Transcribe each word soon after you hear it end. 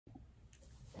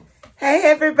Hey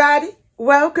everybody,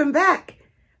 welcome back.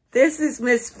 This is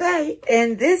Miss Faye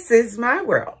and this is my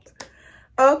world.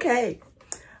 Okay,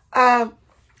 I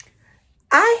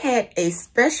had a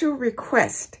special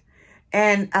request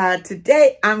and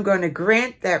today I'm going to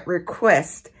grant that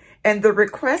request. And the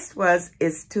request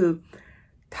is to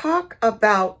talk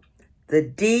about the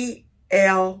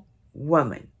DL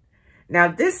woman. Now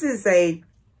this is a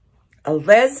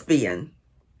lesbian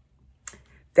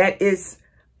that is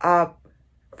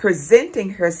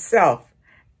presenting herself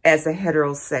as a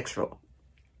heterosexual.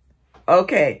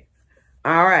 Okay.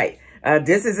 All right.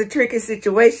 This is a tricky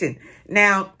situation.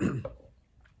 Now,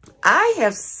 I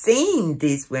have seen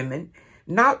these women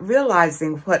not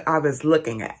realizing what I was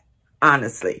looking at,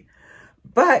 honestly.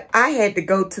 But I had to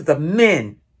go to the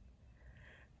men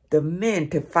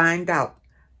to find out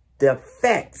the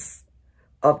effects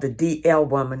of the DL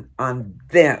woman on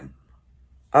them.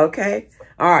 Okay?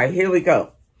 All right, here we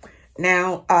go.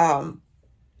 Now,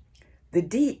 the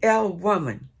DL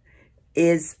woman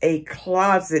is a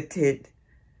closeted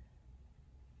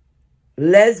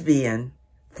lesbian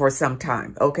for some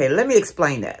time. Okay, let me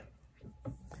explain that.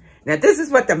 Now, this is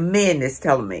what the men is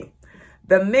telling me.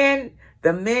 The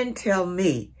men tell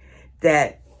me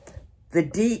that the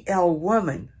DL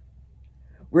woman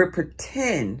will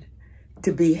pretend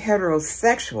to be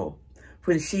heterosexual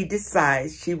when she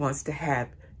decides she wants to have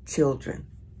children.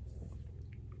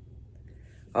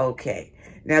 Okay,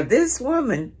 now this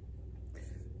woman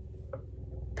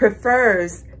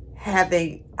prefers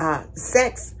having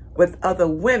sex with other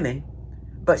women,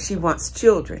 but she wants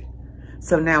children.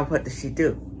 So now what does she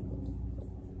do?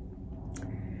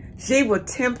 She will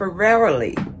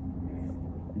temporarily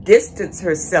distance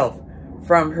herself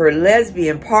from her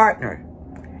lesbian partner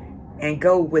and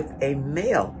go with a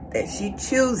male that she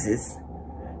chooses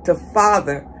to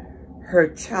father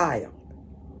her child.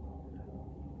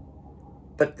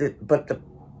 But the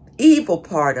evil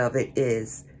part of it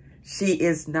is she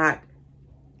is not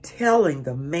telling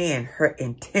the man her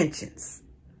intentions.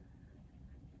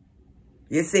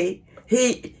 You see,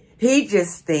 he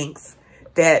just thinks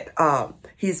that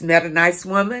he's met a nice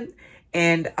woman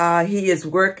and he is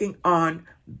working on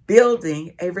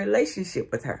building a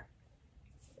relationship with her.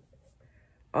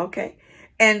 Okay,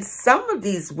 and some of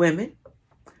these women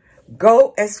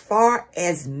go as far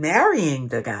as marrying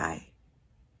the guy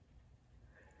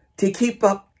to keep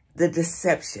up the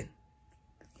deception.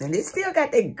 And they still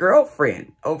got their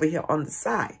girlfriend over here on the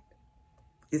side,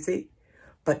 you see?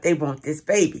 But they want this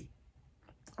baby.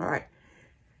 All right.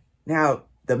 Now,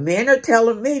 the men are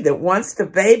telling me that once the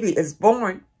baby is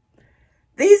born,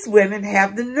 these women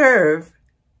have the nerve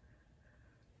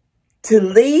to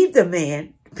leave the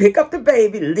man, pick up the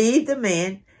baby, leave the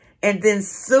man, and then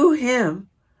sue him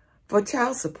for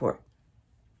child support.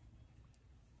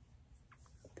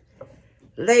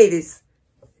 Ladies,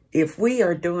 if we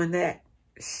are doing that,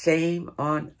 shame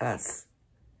on us.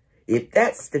 If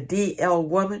that's the DL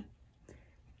woman,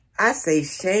 I say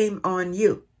shame on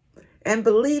you. And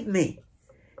believe me,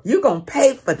 you're going to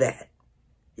pay for that.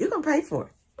 You're going to pay for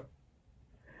it.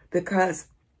 Because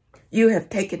you have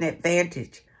taken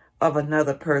advantage of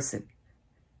another person.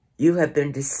 You have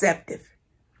been deceptive.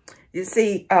 You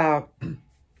see, I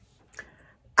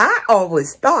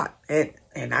always thought,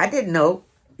 and I didn't know,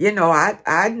 you know,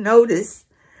 I noticed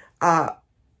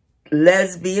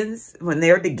lesbians, when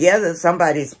they're together,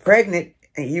 somebody's pregnant,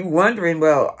 and you wondering,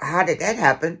 well, how did that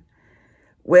happen?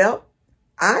 Well,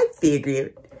 I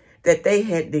figured that they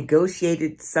had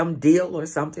negotiated some deal or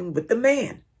something with the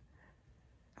man.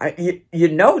 You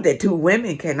know that two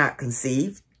women cannot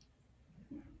conceive.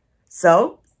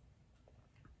 So,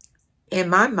 in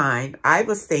my mind, I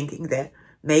was thinking that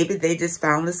maybe they just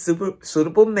found a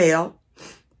suitable male,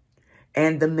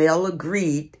 and the male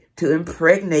agreed to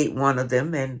impregnate one of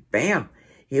them, and bam,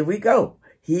 here we go.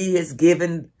 He has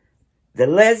given the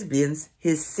lesbians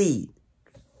his seed.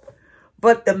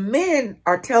 But the men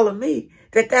are telling me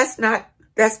that that's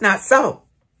not so.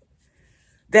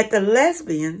 That the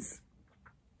lesbians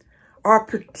are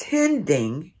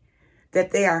pretending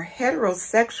that they are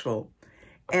heterosexual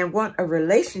and want a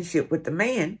relationship with the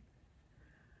man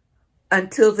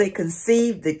until they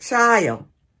conceive the child.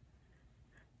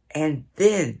 And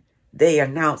then they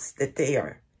announce that they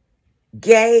are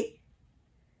gay,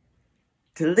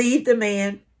 to leave the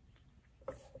man,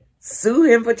 sue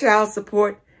him for child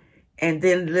support, and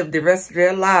then live the rest of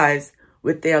their lives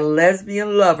with their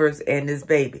lesbian lovers and his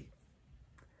baby.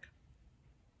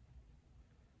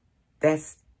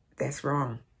 That's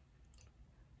wrong.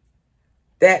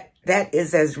 That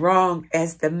is as wrong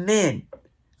as the men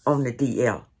on the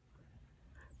DL.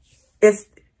 It's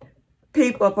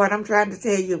people, what I'm trying to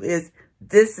tell you is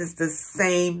this is the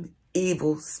same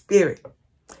evil spirit.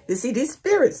 You see, these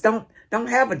spirits don't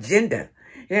have a gender,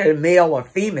 male or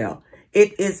female.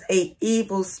 It is a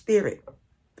evil spirit.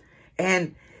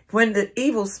 And when the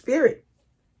evil spirit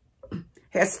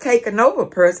has taken over a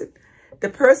person, the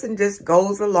person just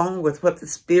goes along with what the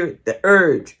spirit, the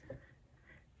urge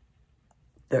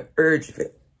of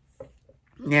it.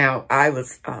 Now, I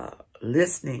was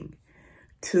listening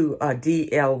to a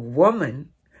DL woman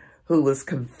who was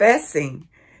confessing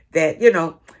that,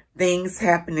 things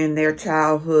happen in their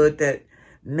childhood that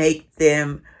make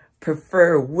them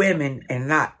prefer women and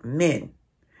not men.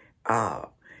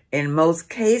 In most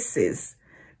cases,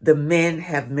 the men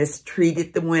have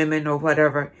mistreated the women or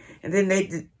whatever, and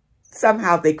then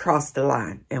somehow they crossed the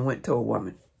line and went to a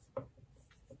woman.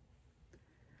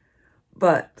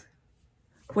 But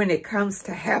when it comes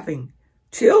to having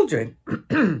children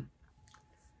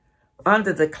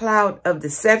under the cloud of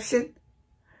deception,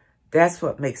 that's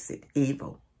what makes it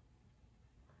evil.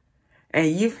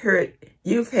 And you've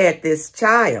had this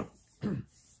child.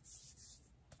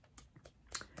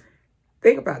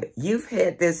 Think about it. You've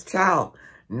had this child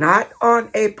not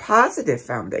on a positive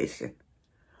foundation,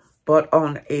 but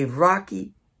on a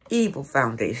rocky, evil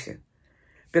foundation,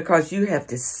 because you have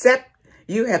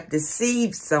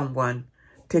deceived someone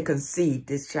to conceive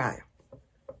this child.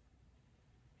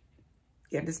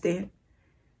 You understand?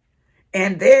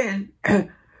 And then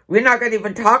we're not going to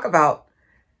even talk about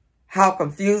how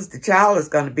confused the child is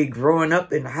going to be growing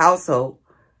up in the household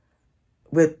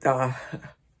with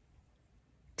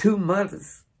two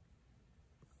mothers.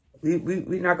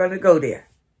 We're not going to go there.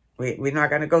 We're not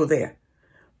going to go there.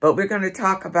 But we're going to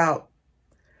talk about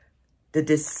the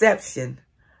deception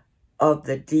of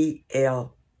the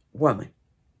DL woman.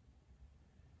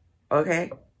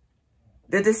 Okay?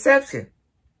 The deception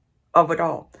of it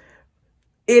all.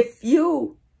 If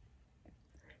you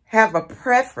have a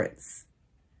preference,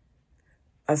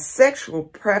 a sexual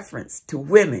preference to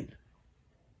women,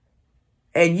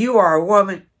 and you are a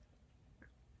woman,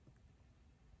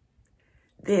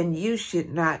 then you should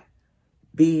not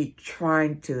be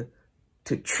trying to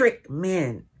trick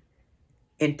men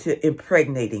into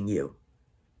impregnating you.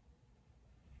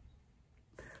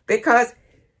 Because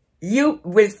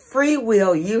with free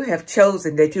will, you have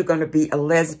chosen that you're going to be a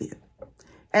lesbian.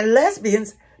 And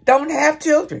lesbians don't have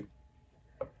children.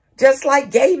 Just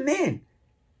like gay men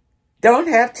don't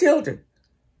have children.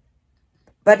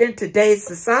 But in today's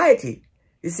society,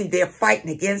 you see, they're fighting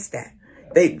against that.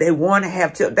 They want to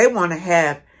have children. They want to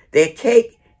have their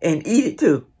cake and eat it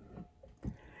too.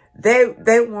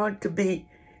 They want to be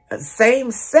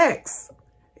same sex,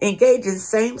 engage in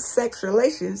same sex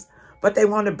relations, but they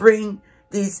want to bring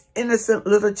these innocent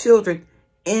little children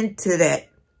into that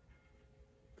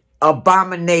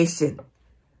abomination.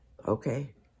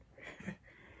 Okay?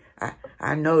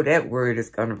 I know that word is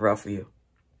going to ruffle you.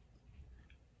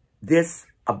 This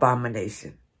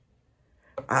abomination.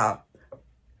 Let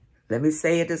me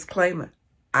say a disclaimer.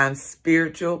 I'm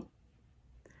spiritual.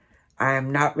 I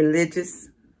am not religious.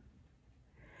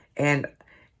 And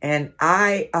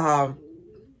the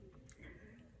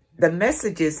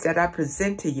messages that I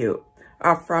present to you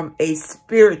are from a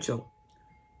spiritual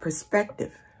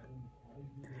perspective.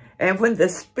 And when the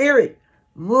Spirit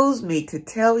moves me to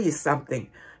tell you something,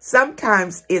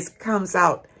 sometimes it comes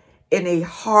out in a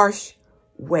harsh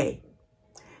way.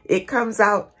 It comes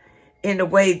out in a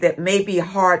way that may be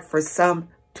hard for some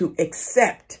to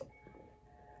accept.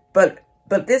 But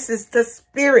this is the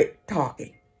Spirit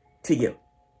talking to you.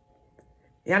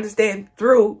 You understand?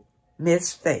 Through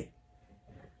Miss Faye.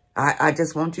 I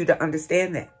just want you to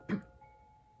understand that.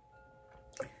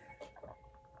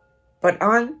 But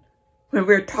when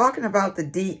we're talking about the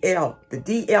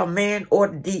DL man or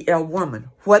the DL woman,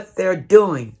 what they're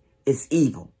doing is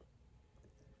evil.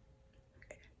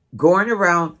 Going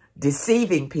around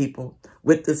deceiving people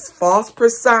with this false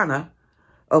persona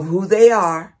of who they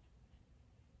are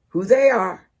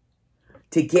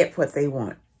to get what they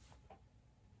want.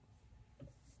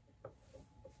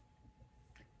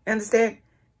 Understand?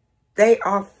 They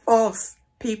are false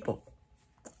people.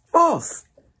 False.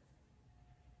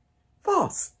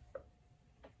 False.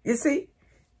 You see?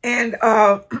 And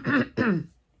I'm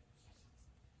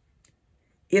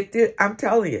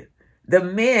telling you, the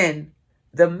men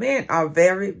are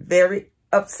very, very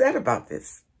upset about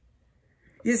this.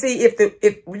 You see, if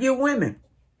you women,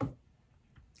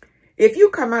 if you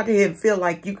come out here and feel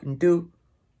like you can do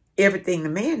everything the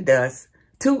man does,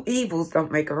 two evils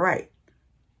don't make a right.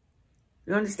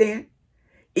 You understand?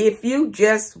 If you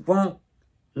just want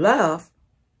love,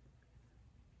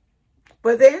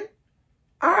 well then,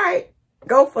 all right,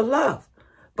 go for love.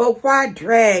 But why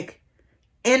drag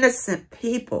innocent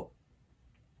people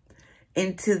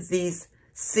into these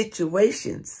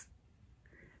situations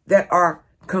that are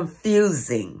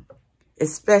confusing,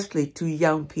 especially to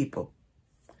young people.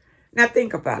 Now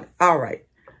think about it. All right.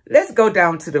 Let's go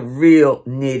down to the real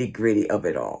nitty-gritty of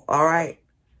it all. All right?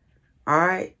 All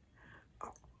right?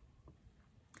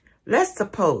 Let's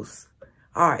suppose,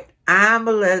 all right, I'm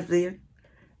a lesbian.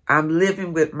 I'm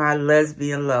living with my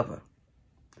lesbian lover.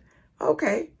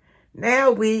 Okay.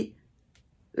 Now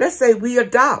let's say we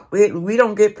adopt. We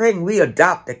don't get pregnant. We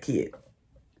adopt a kid.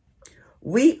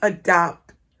 We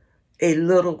adopt a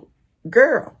little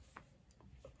girl.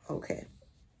 Okay.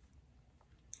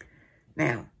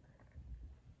 Now,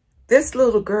 this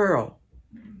little girl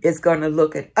is going to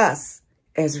look at us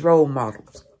as role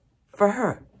models for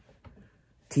her.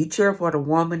 Teach her what a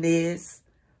woman is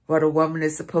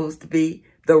supposed to be,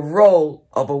 the role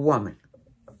of a woman.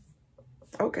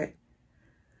 Okay.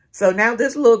 So now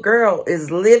this little girl is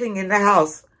living in the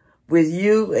house with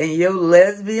you and your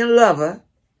lesbian lover,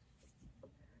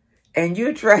 and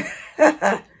you're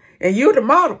and you're the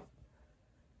model.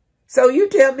 So you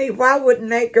tell me, why wouldn't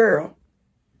that girl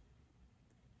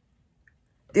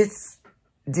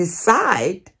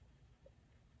decide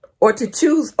or to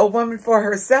choose a woman for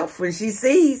herself when she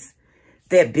sees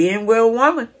that being with a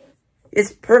woman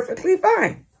is perfectly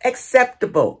fine,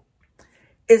 acceptable?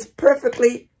 It's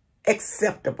perfectly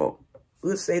acceptable.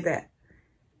 We'll say that.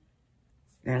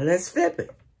 Now let's flip it.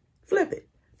 Flip it.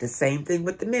 The same thing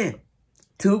with the men.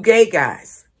 Two gay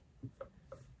guys.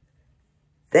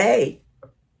 They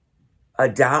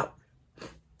adopt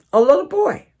a little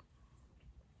boy.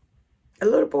 A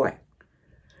little boy.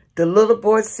 The little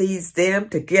boy sees them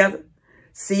together,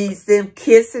 sees them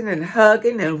kissing and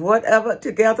hugging and whatever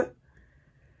together.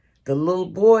 The little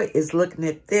boy is looking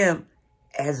at them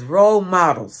as role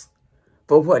models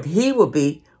for what he will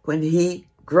be when he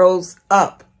grows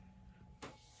up.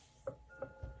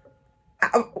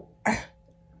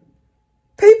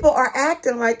 People are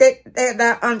acting like they're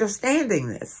not understanding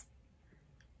this.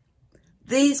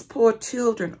 These poor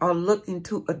children are looking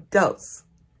to adults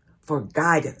for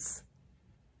guidance.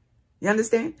 You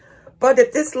understand? But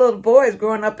if this little boy is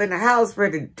growing up in a house where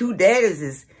the two daddies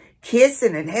is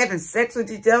kissing and having sex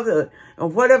with each other or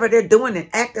whatever they're doing and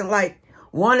acting like,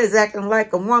 one is acting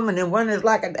like a woman and one is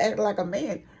acting like a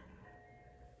man,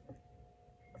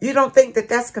 you don't think that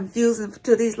that's confusing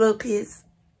to these little kids?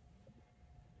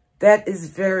 That is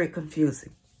very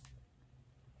confusing.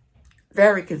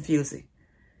 Very confusing.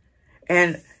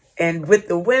 And with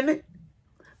the women,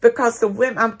 because the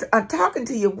women, I'm talking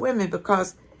to you women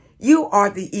because you are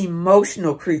the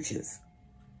emotional creatures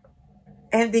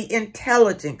and the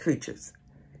intelligent creatures.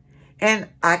 And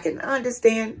I can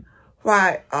understand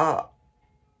why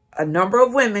a number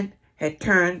of women had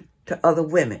turned to other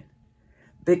women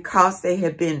because they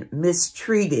had been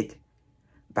mistreated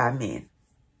by men.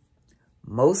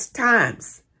 Most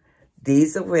times,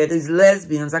 these are where these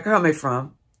lesbians are coming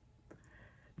from.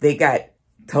 They got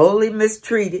totally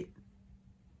mistreated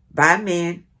by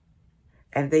men,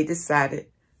 and they decided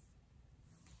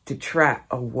to try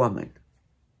a woman.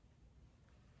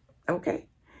 Okay?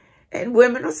 And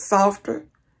women are softer.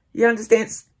 You understand?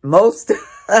 Most of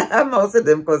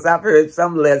them, because I've heard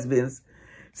some lesbians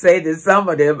say that some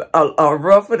of them are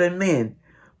rougher than men.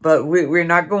 But we're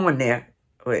not going there.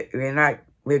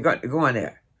 We're going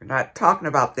there. We're not talking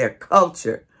about their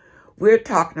culture. We're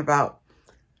talking about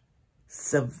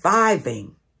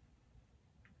surviving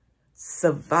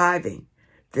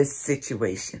this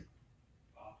situation.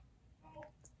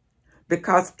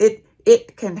 Because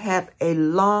it can have a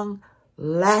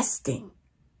long-lasting,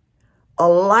 a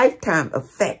lifetime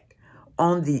effect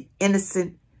on the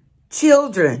innocent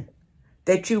children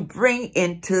that you bring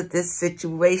into this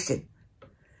situation.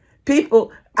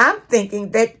 People, I'm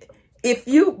thinking that if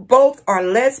you both are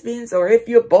lesbians or if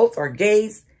you both are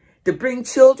gays, to bring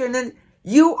children in,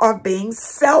 you are being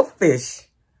selfish.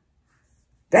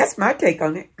 That's my take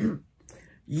on it.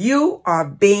 You are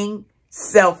being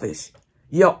selfish.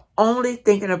 You're only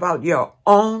thinking about your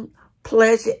own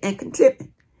pleasure and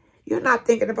contentment. You're not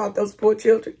thinking about those poor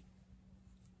children.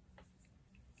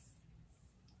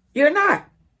 You're not.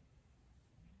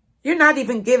 You're not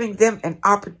even giving them an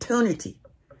opportunity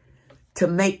to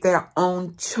make their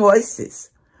own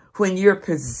choices when you're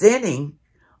presenting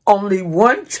only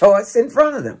one choice in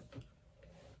front of them.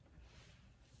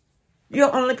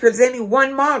 You're only presenting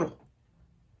one model.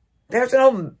 There's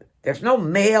no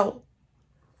male,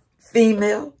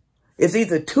 female. It's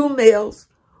either two males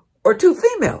or two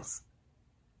females.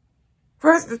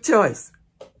 Where's the choice?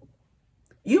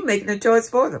 You making a choice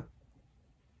for them.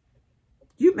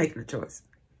 You making a choice.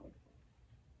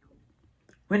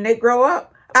 When they grow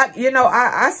up,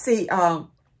 I see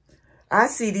I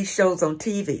see these shows on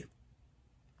TV,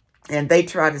 and they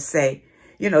try to say,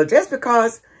 just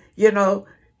because,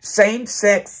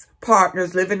 same-sex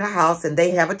partners live in a house and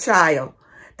they have a child,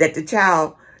 that the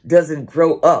child doesn't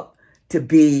grow up to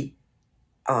be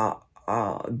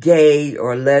gay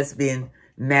or lesbian,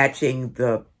 matching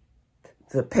the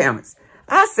parents.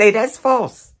 I say that's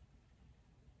false.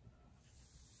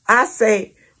 I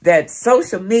say that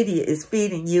social media is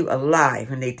feeding you a lie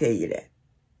when they tell you that,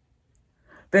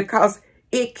 because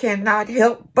it cannot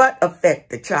help but affect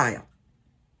the child.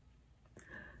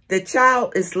 The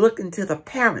child is looking to the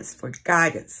parents for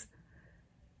guidance.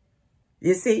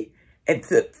 You see, and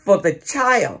for the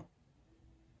child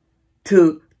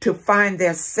to find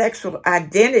their sexual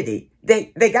identity,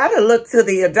 they got to look to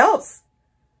the adults.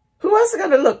 Who else is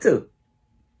going to look to?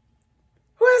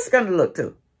 Who else is going to look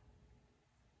to?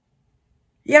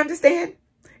 You understand?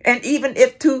 And even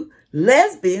if two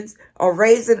lesbians are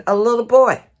raising a little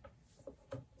boy,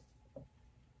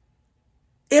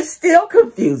 it's still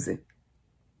confusing.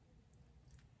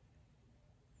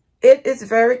 It is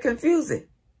very confusing.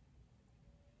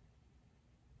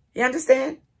 You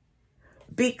understand?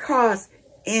 Because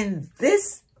in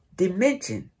this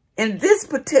dimension, in this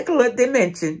particular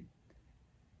dimension,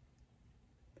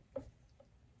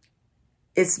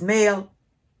 it's male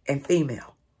and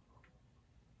female.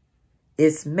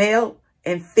 It's male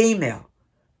and female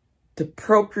to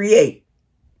procreate.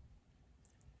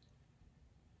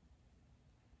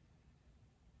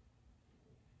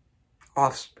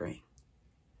 Offspring.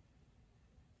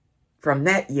 From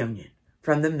that union,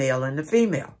 from the male and the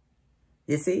female.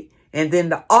 You see? And then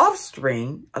the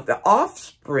offspring of the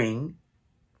offspring,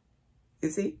 you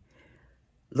see,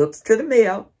 looks to the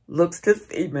male, looks to the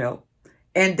female,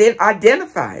 and then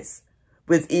identifies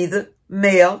with either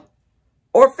male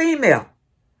or female.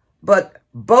 But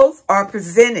both are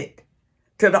presented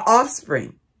to the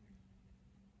offspring.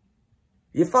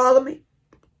 You follow me?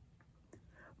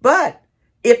 But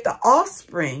if the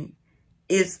offspring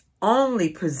is only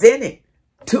presented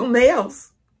two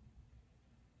males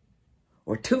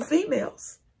or two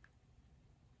females,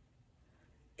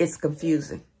 it's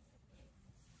confusing.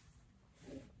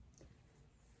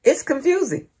 It's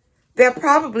confusing. They'll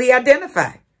probably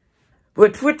identify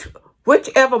with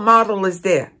whichever model is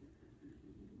there.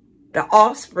 The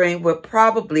offspring will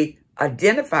probably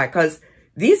identify, because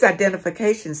these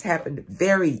identifications happen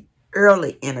very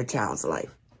early in a child's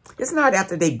life. It's not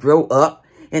after they grow up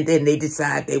and then they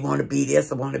decide they want to be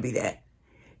this or want to be that.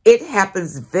 It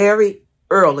happens very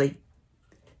early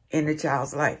in a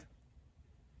child's life.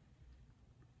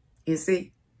 You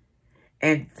see?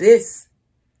 And this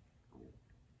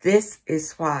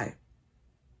is why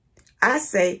I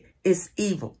say it's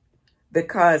evil,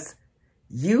 because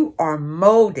you are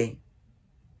molding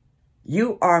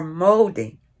your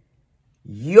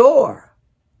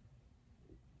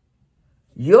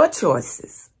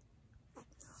choices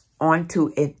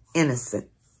onto an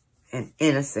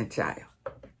innocent child.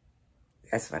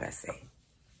 That's what I say.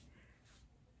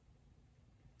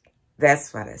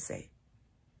 That's what I say.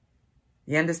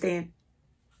 You understand?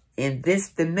 In this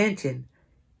dimension,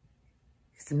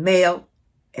 it's male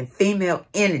and female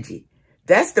energy.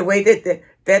 That's the way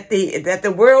that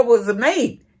the world was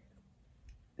made.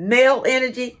 Male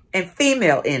energy and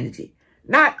female energy.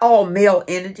 Not all male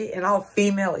energy and all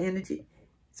female energy.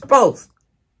 It's both.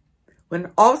 When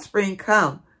the offspring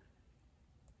come,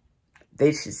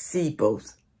 they should see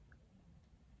both.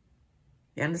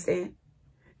 You understand?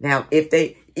 Now,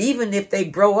 even if they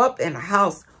grow up in a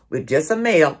house with just a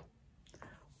male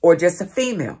or just a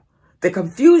female, the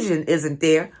confusion isn't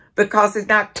there because there's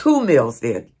not two males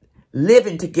there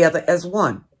living together as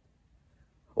one,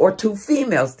 or two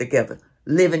females together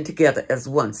living together as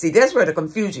one. See, that's where the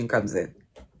confusion comes in.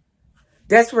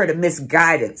 That's where the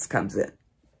misguidance comes in.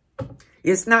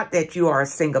 It's not that you are a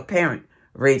single parent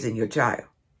raising your child.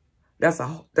 That's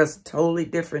a totally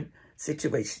different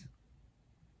situation.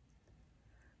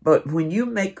 But when you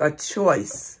make a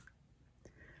choice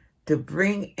to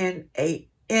bring in an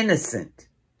innocent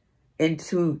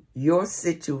into your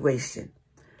situation,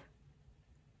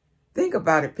 think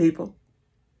about it, people.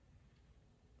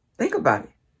 Think about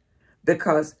it.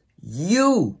 Because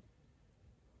you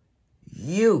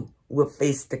will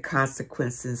face the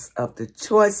consequences of the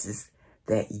choices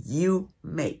that you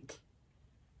make.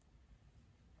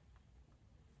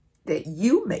 That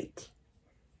you make.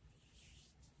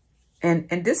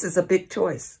 And this is a big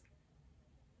choice.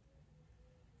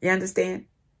 You understand?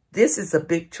 This is a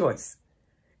big choice.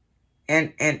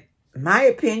 And my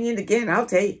opinion, again, I'll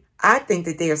tell you, I think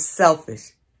that they are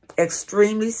selfish,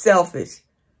 extremely selfish,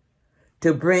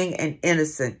 to bring an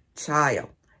innocent child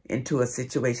into a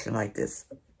situation like this.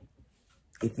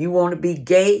 If you want to be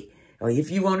gay, or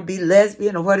if you want to be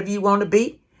lesbian, or whatever you want to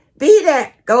be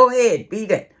that. Go ahead, be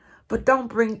that. But don't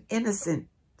bring innocent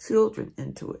children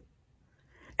into it.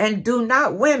 And do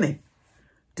not, women,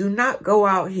 do not go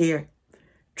out here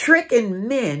tricking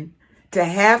men to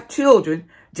have children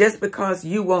just because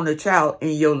you want a child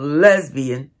in your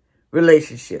lesbian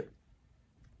relationship.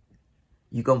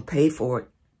 You're going to pay for it.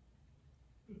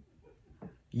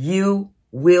 You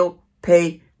will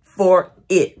pay for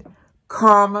it.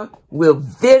 Karma will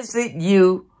visit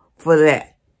you for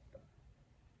that.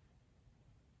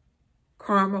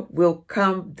 Karma will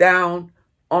come down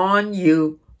on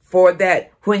you for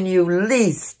that when you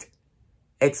least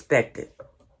expect it.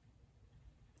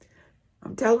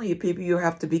 I'm telling you, people, you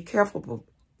have to be careful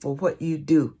for what you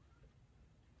do.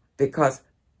 Because,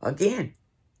 again,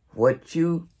 what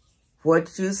you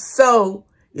sow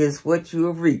is what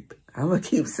you'll reap. I'm going to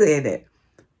keep saying that.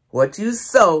 What you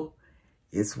sow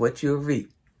is what you'll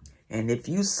reap. And if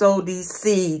you sow these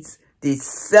seeds, these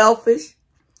selfish,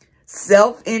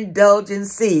 self-indulgent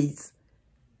seeds,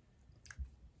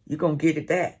 you're going to get it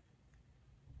back.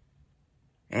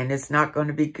 And it's not going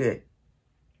to be good.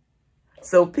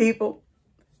 So, people,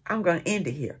 I'm going to end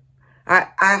it here.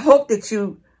 I hope that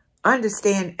you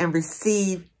understand and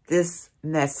receive this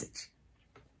message.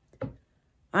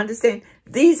 Understand,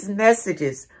 these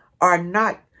messages are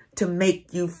not to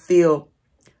make you feel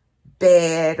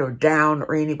bad or down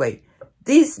or any way.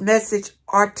 These messages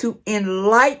are to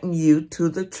enlighten you to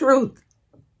the truth.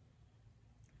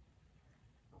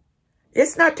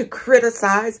 It's not to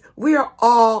criticize. We are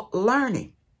all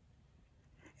learning.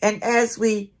 And as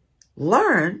we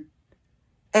learn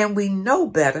and we know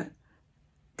better,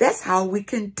 that's how we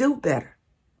can do better.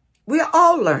 We're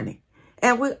all learning.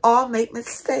 And we all make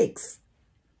mistakes.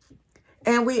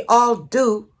 And we all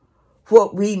do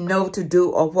what we know to do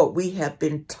or what we have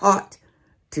been taught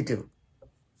to do.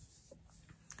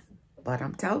 But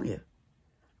I'm telling you,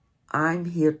 I'm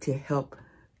here to help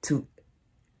to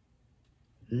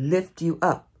lift you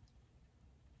up.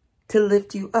 To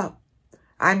lift you up.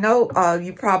 I know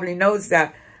you probably noticed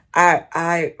that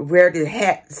I wear the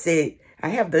hat that said, I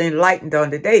have the enlightened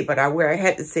on today, but I wear a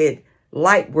hat that said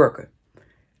light worker.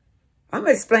 I'm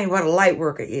going to explain what a light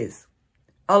worker is.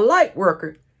 A light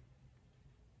worker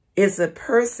is a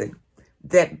person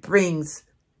that brings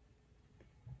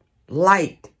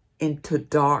light into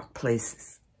dark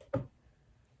places.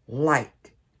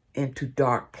 Light into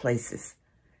dark places.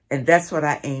 And that's what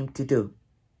I aim to do.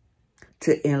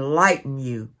 To enlighten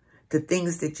you to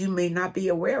things that you may not be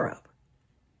aware of.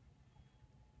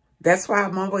 That's why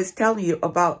I'm always telling you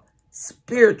about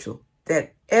spiritual.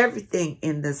 That everything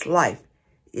in this life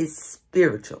is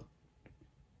spiritual.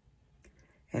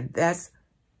 And that's,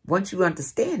 once you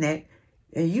understand that,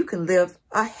 then you can live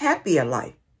a happier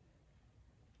life.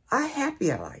 A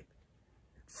happier life.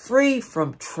 Free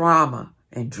from trauma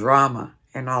and drama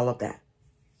and all of that.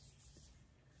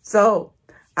 So,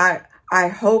 I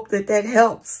hope that that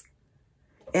helps.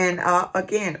 And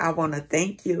again, I want to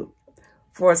thank you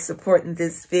for supporting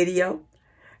this video.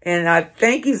 And I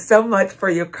thank you so much for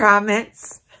your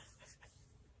comments.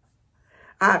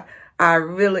 I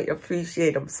really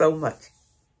appreciate them so much.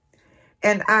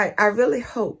 And I really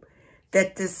hope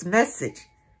that this message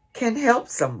can help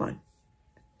someone.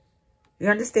 You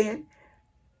understand?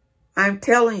 I'm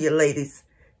telling you, ladies,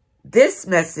 this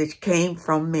message came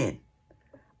from men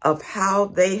of how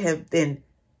they have been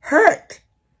hurt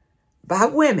by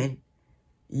women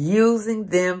using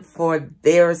them for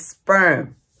their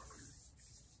sperm.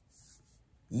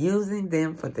 Using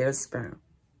them for their sperm.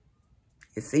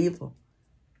 It's evil.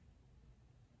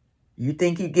 You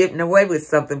think you're getting away with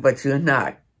something, but you're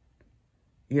not.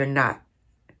 You're not.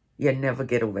 You'll never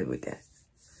get away with that.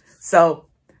 So,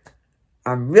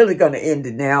 I'm really going to end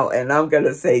it now, and I'm going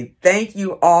to say thank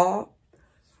you all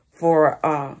for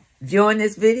viewing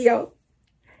this video,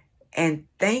 and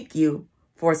thank you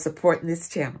for supporting this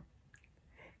channel.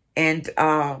 And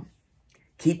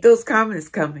keep those comments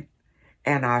coming,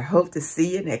 and I hope to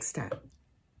see you next time.